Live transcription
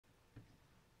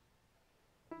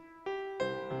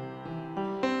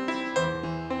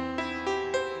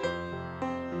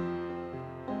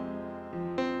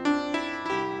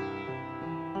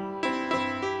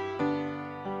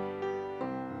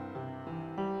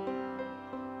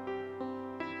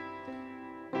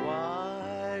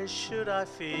should I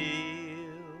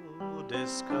feel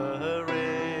discouraged?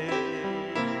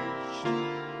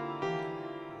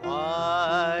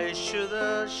 Why should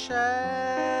the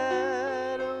shadows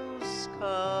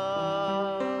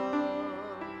come?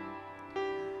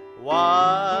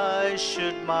 Why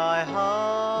should my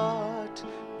heart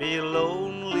be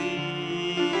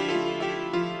lonely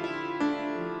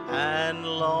and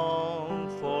long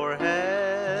for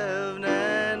heaven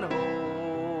and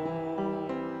home,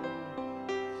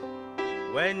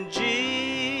 when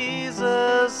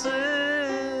Jesus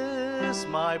is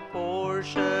my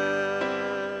portion,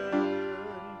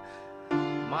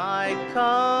 my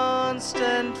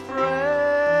constant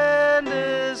friend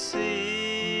is He.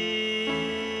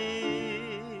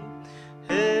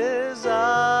 His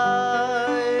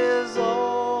eye is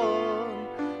on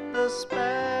the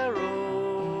sparrow,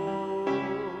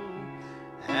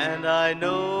 and I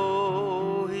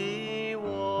know He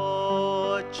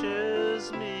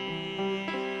watches me.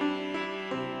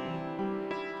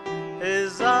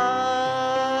 His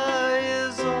eye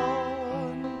is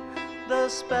on the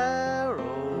sparrow,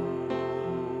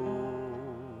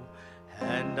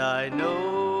 and I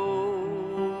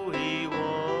know He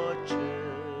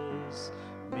watches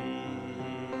me.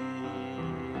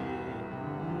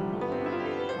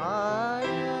 I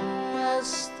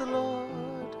ask the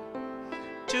Lord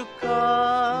to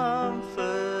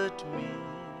comfort me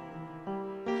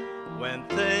when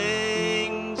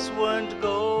things weren't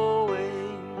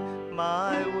going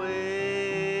my way.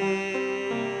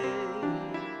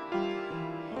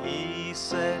 He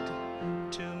said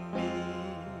to me,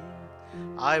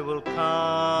 I will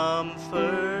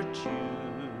comfort you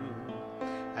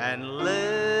and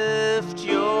lift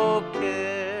your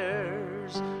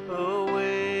cares away.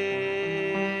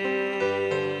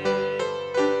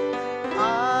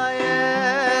 I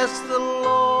ask the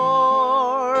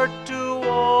Lord to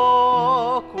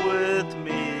walk with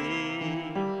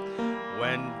me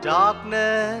when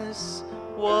darkness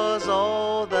was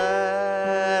all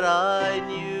that I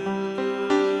knew.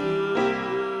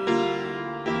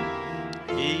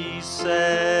 He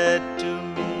said to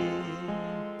me,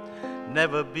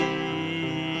 never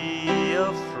be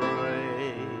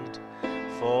afraid,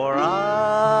 for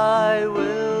I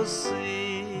will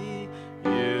see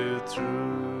you through.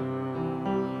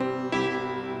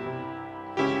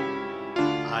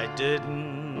 I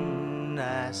didn't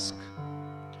ask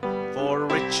for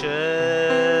riches,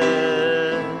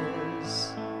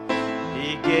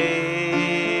 He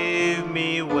gave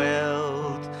me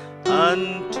wealth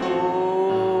untold.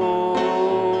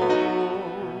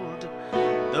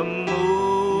 The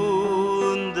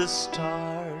moon, the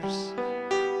stars,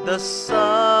 the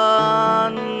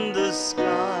sun, the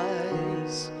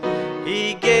skies,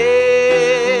 He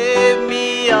gave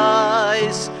me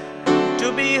eyes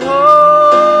to behold.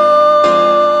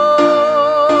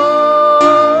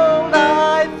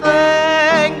 I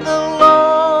thank the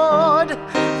Lord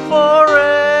for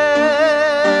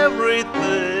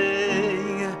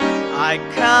everything. I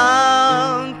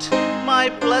count my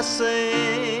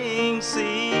blessings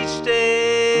each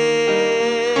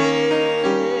day.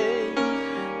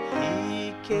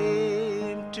 He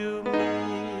came to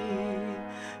me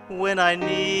when I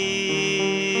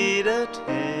needed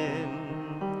Him.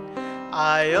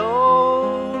 I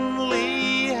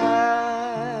only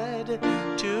had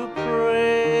to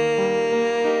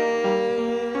pray,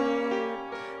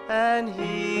 and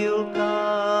He'll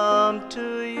come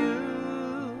to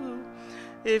you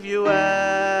if you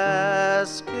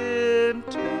ask Him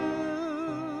to.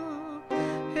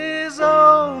 He's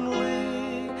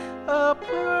only a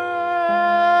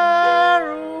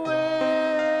prayer away.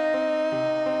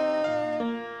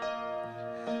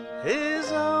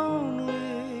 He's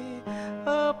only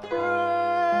a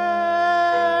prayer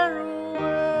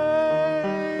away.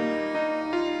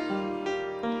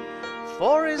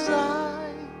 For His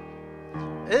eye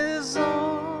is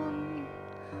on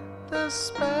the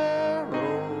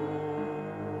sparrow,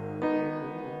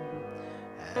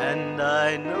 and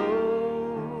I know